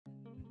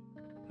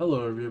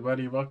Hello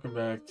everybody, welcome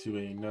back to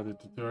another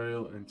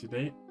tutorial, and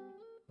today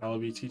I will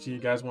be teaching you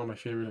guys one of my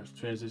favorite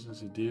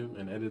transitions to do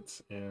and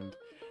edits, and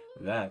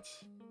that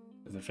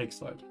is a fake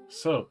slide.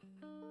 So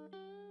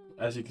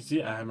as you can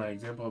see, I have my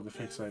example of the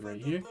fake slide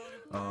right here.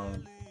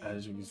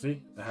 As you can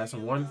see, it has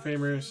some one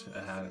framers,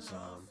 it has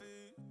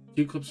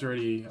two clips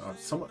already,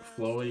 somewhat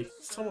flowy,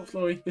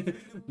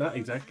 not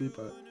exactly,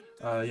 but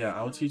yeah,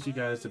 I'll teach you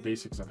guys the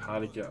basics of how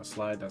to get a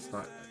slide that's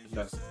not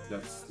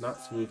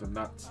smooth and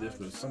not stiff,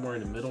 but somewhere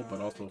in the middle, but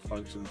also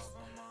functions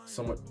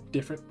somewhat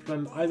different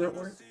than either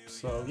or.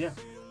 So yeah,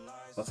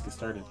 let's get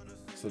started.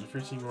 So the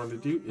first thing you want to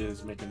do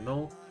is make a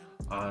null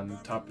on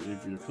top of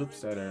your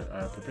clips that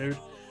are prepared.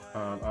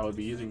 I would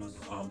be using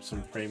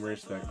some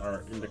framers that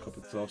are in the clip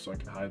itself, so I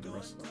can hide the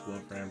rest of the flow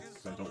frame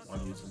because I don't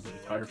want to use the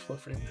entire flow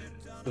frame.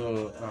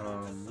 So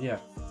yeah,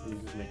 you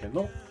just make a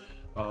null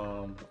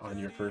on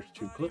your first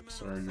two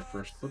clips, or your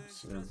first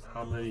clips, or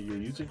how many you're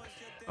using,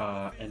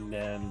 and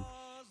then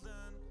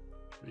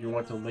you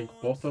want to link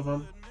both of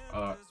them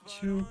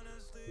to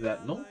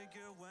that null.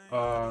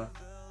 I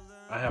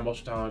have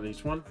motion tile on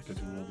each one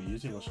because we will be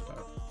using motion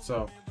tile.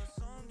 So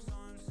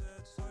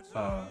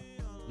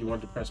you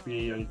want to press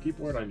B on your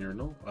keyboard on your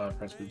null,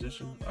 press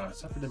position,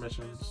 separate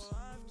dimensions,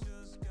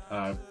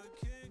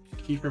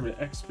 keyframe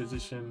the X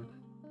position,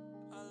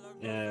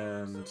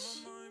 and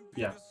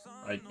yeah,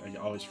 I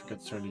always forget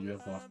to turn the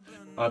UF off.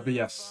 But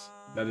yes,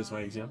 that is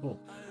my example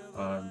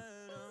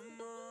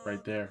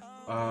right there.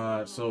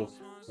 So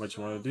what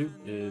you want to do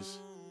is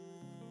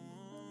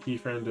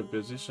keyframe the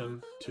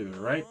position to the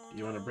right.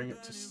 You want to bring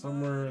it to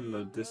somewhere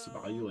in this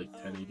value, like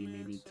 1080,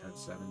 maybe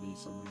 1070,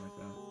 something like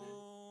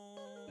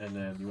that. And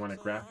then you want to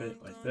graph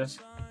it like this.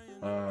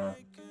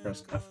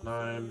 Press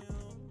F9,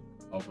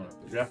 open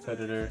up the graph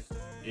editor,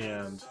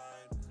 and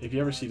if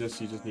you ever see this,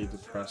 you just need to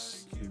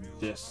press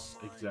this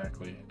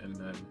exactly, and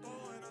then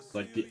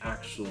like the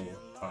actual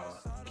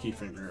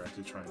keyframe you're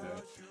actually trying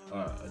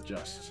to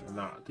adjust,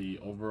 not the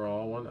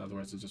overall one.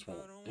 Otherwise, it just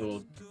won't. It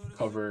will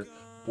cover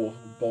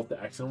both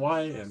the X and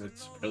Y, and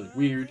it's really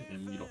weird,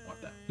 and you don't want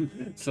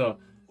that. So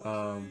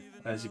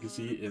as you can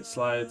see, it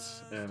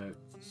slides, and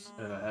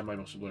I have my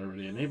motion blur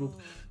already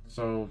enabled.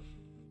 So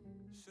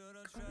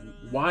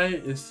why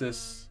is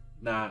this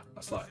not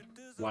a slide?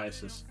 Why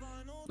is this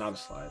not a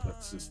slide?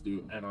 Let's just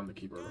do N on the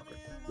keyboard real quick.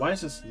 Why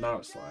is this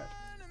not a slide?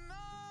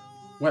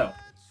 Well,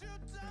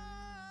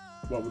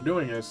 what we're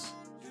doing is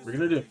we're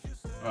gonna do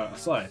a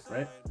slide,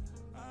 right?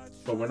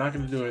 But we're not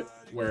gonna do it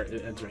where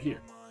it ends right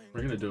here.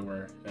 We're gonna do it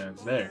where it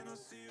ends there.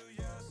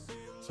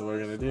 So what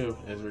we're gonna do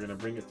is we're gonna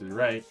bring it to the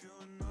right,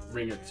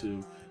 bring it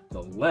to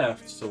the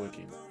left so it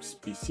can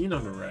be seen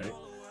on the right,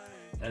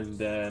 and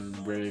then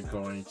we're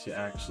going to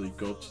actually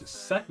go to the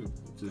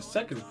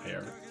second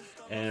pair,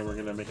 and we're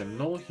gonna make a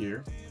null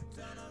here.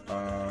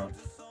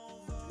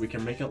 We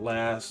can make it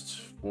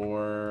last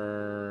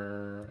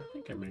for, I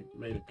think I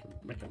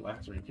make it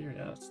last right here.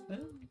 Yeah,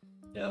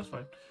 that's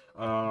fine.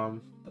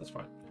 That's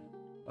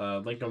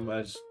fine. Link them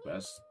as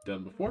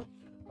done before.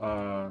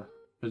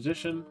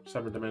 Position,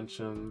 separate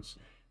dimensions,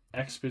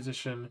 X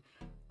position.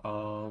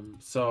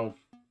 So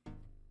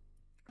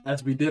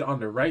as we did on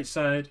the right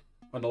side,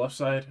 on the left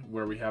side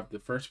where we have the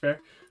first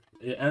pair,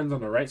 it ends on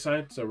the right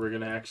side, so we're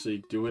gonna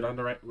actually do it on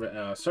the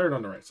right, start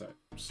on the right side.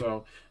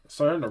 So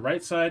start on the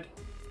right side,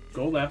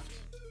 go left.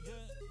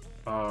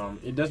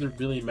 It doesn't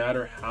really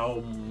matter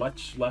how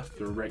much left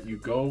or right you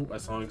go,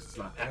 as long as it's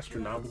not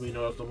astronomically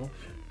noticeable.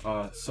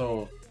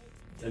 So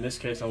in this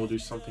case, I will do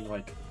something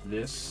like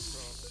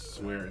this,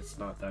 where it's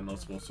not that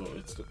noticeable. So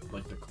it's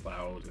like the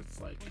cloud,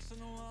 it's like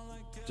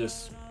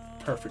just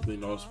perfectly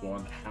noticeable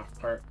on the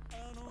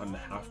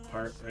half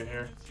part right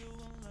here.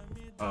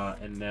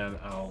 And then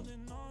I'll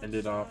end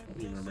it off.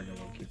 Remember,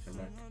 one keyframe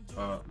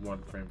back,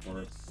 one frame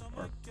forward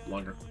or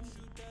longer,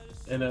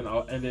 and then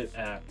I'll end it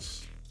at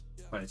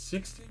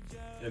 960,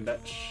 and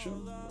that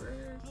should work.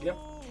 Yep,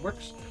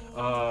 works.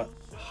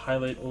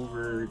 Highlight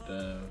over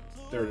the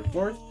third and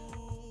fourth,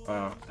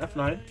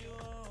 F9,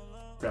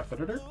 graph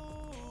editor,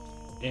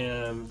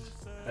 and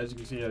as you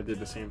can see, I did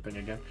the same thing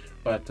again,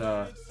 but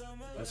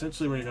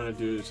essentially what you're going to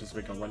do is just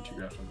make a 1-2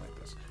 graph one like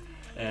this.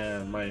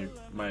 And my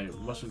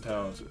motion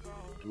tiles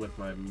with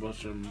my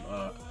motion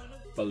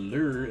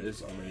blur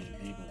is already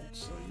enabled,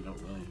 so you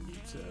don't really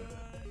need to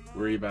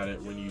worry about it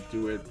when you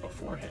do it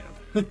beforehand.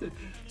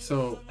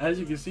 So as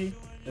you can see,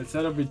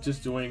 instead of it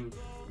just doing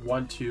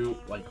 1 2,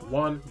 like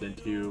 1 then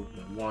 2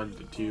 then 1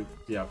 then 2,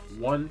 you have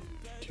 1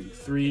 2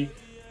 3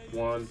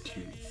 1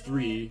 2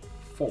 3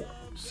 4.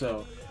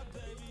 So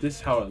this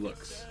is how it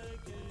looks,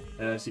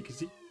 and as you can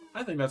see,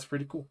 I think that's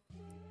pretty cool.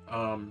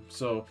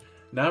 So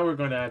now we're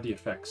going to add the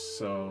effects.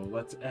 So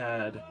let's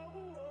add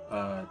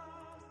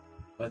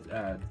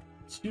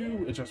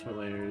 2 adjustment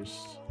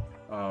layers,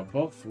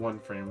 both 1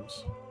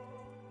 frames,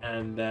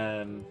 and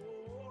then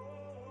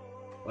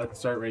let's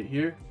start right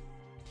here,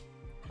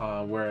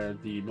 where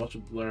the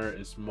motion blur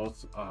is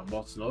most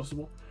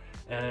noticeable,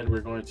 and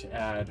we're going to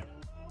add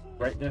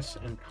brightness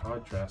and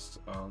contrast.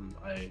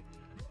 I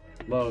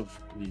love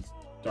these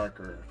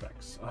darker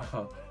effects.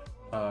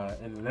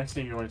 And the next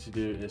thing you're going to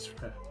do is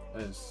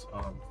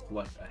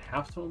select a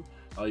halftone.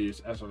 I'll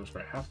use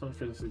s_halftone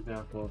for this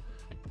example.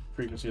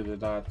 Frequency of the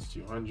dots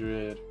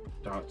 200,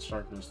 dot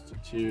sharpness to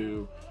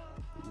 2,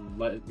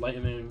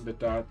 lightening the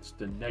dots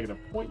to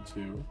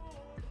 -0.2,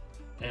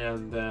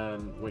 and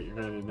then what you're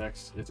going to do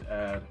next is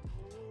add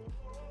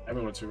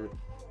everyone to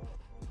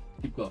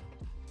keep going.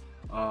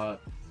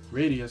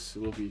 Radius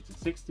will be to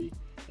 60,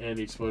 and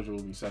the exposure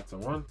will be set to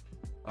 1.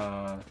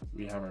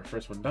 We have our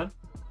first one done.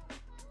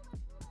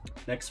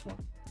 Next one,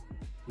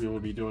 we will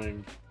be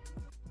doing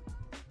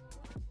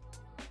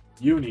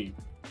uni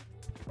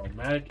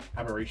chromatic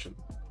aberration,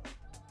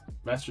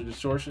 master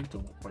distortion to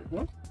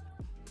 1.1,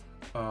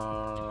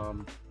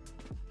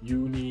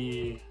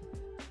 uni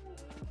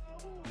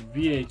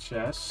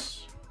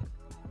VHS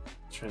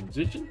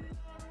transition,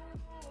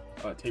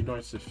 tape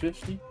noise to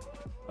 50,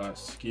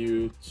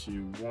 skew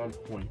to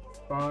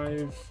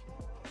 1.5,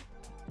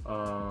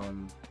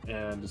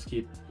 and just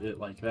keep it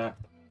like that.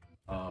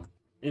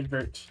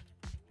 Invert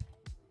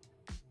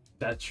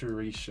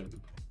saturation,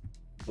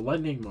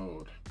 blending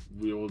mode.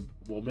 We'll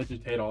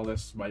mitigate all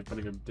this by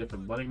putting a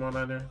different blending mode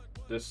on there.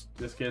 This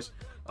case,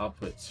 I'll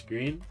put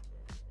screen,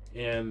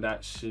 and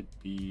that should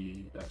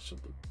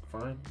look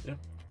fine.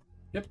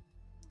 Yep,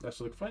 that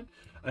should look fine.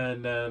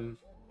 And then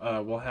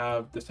we'll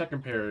have the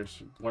second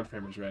one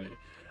frame is ready.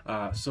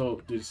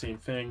 So do the same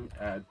thing,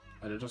 add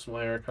an adjustment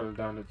layer, cut it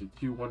down into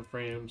 2 1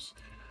 frames.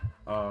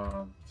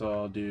 So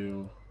I'll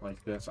do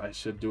like this. I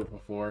should do it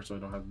before so I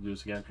don't have to do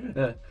this again.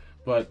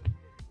 But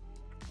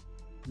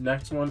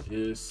next one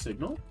is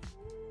signal.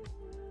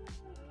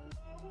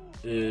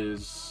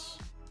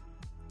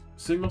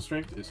 Signal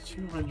strength is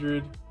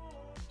 200,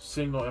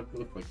 signal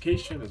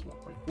amplification is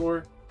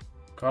 1.4,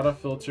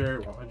 cutoff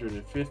filter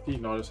 150.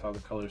 Notice how the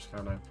colors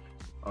kind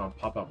of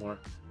pop out more.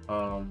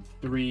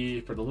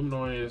 3 for the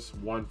luminoise,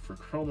 1 for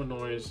chroma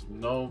noise,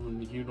 no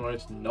hue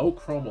noise, no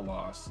chroma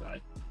loss.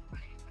 I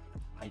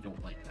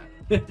don't like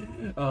that.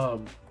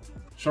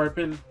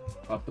 Sharpen,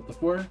 put the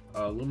 4.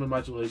 Lumen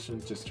modulation,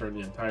 just turn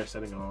the entire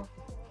setting off.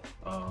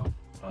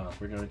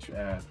 We're going to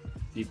add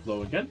deep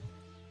glow again.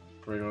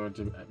 We're going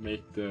to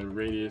make the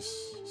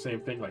radius same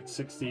thing, like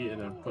 60,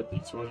 and then put the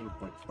exposure to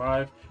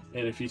 0.5.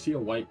 And if you see the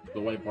white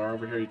bar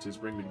over here, you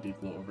just bring the deep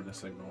glow over the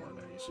signal, and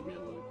then you should be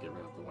able to get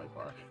rid of the white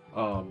bar.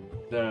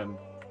 Then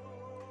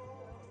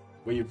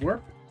wave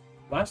warp.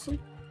 Lastly,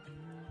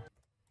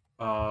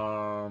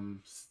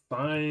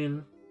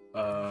 sine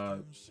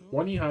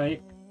 20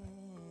 height,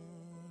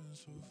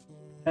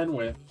 10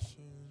 width,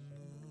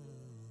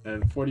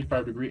 and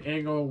 45-degree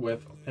angle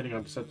with depending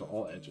on set to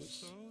all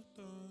edges.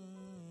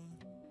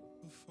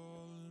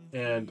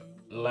 And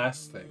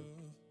last thing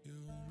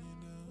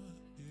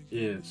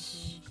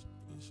is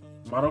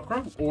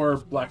monochrome or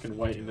black and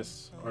white in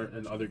this, or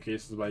in other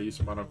cases by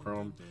using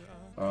monochrome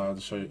to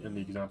show you in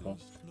the example.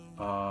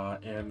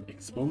 And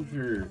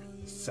exposure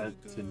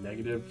set to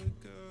 -2.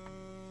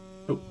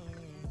 -2.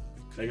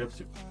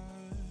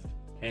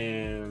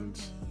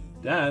 And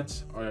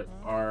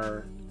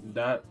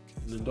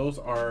those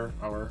are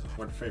our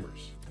one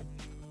framers.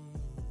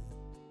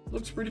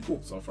 Looks pretty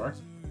cool so far.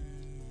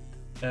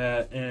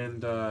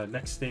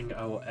 Next thing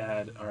I will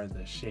add are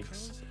the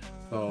shakes.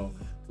 So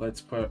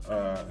let's put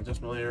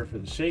adjustment layer for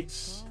the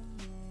shakes.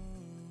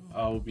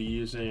 I will be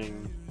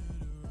using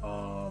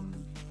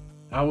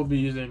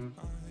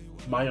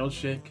my own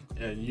shake,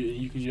 and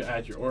you can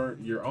add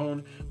your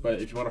own.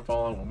 But if you want to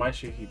follow along with my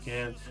shake, you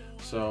can.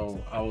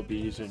 So I will be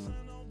using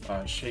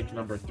shake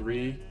number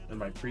 3 in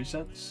my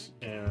presets,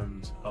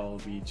 and I'll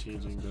be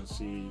changing the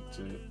C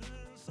to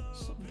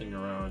something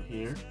around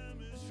here.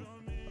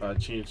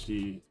 Change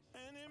the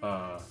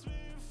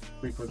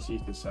frequency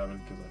to 7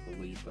 because I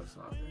believe that's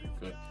not very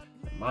good.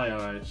 In my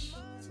eyes,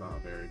 it's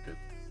not very good.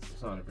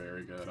 It's not a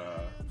very good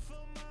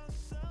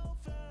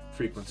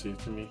frequency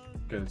to me,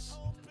 because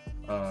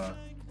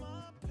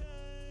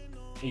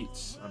 8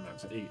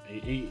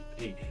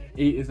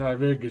 is not a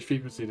very good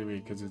frequency to me,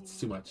 because it's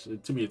too much.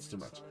 To me, it's too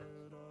much.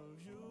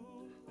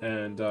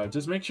 And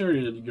just make sure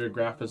your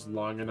graph is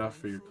long enough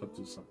for your clip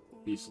to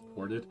be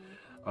supported.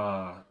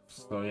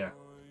 So yeah.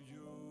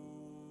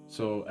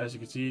 So as you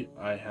can see,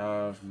 I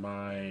have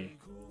my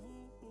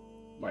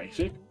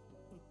shake,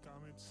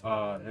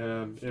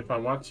 and if I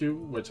want to,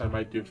 which I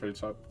might do for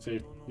the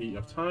safety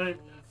of time,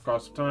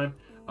 cost of time,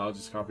 I'll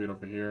just copy it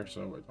over here,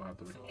 so I don't have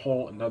to make a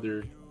whole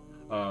another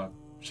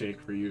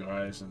shake for you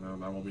guys, and then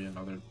that will be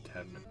another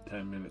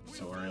 10-minute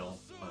tutorial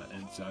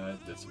inside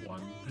this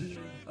one.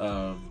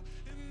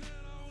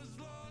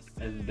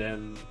 And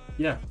then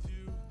yeah,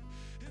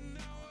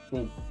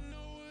 boom.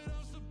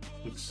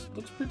 Looks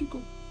pretty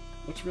cool.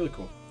 Looks really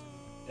cool.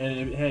 And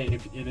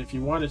if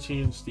you want to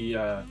change the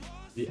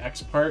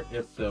X part,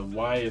 if the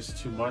Y is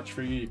too much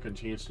for you, you can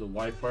change the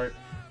Y part.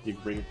 You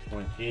can bring it to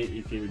 0.8.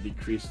 You can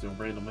decrease the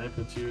random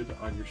amplitude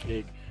on your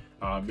shake.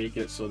 Make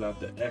it so that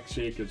the X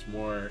shake is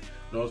more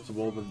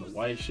noticeable than the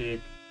Y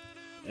shake,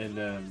 and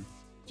then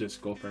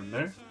just go from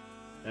there.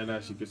 And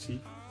as you can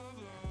see,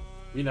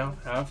 we now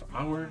have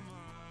our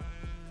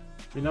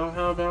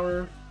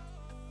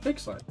fake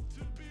slide.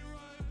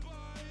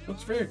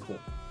 looks very cool.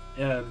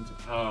 And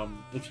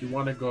if you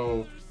want to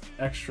go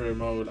extra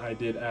mode, I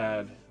did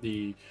add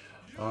the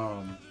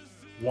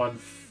one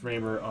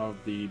framer of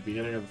the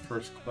beginning of the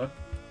first clip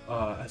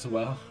as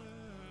well.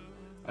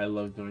 I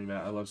love doing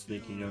that. I love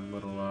sneaking in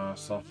little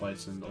soft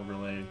lights and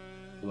overlay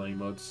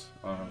modes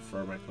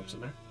for my clips in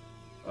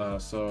there.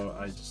 So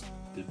I just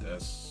did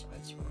this. I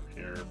just went up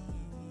here,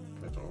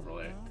 put the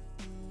overlay.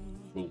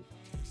 Boom.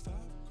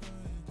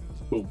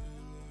 Boom.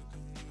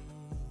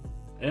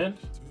 And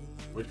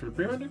wait for the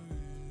pre-render.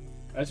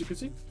 As you can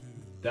see,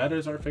 that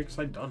is our fake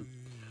site done.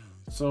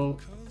 So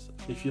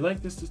if you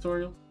like this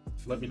tutorial,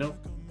 let me know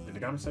in the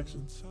comment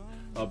sections.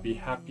 I'll be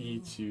happy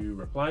to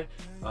reply.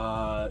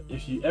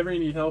 If you ever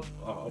need help,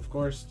 of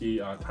course, the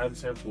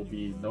timestamps will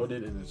be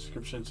noted in the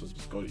description, so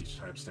just go to each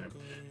timestamp.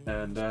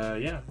 And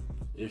yeah,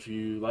 if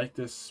you like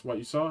this, what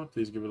you saw,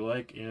 please give it a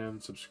like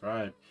and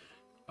subscribe.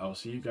 I'll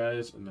see you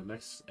guys in the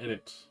next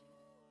edit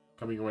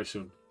coming your way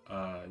soon.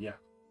 Yeah,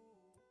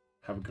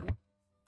 have a good one.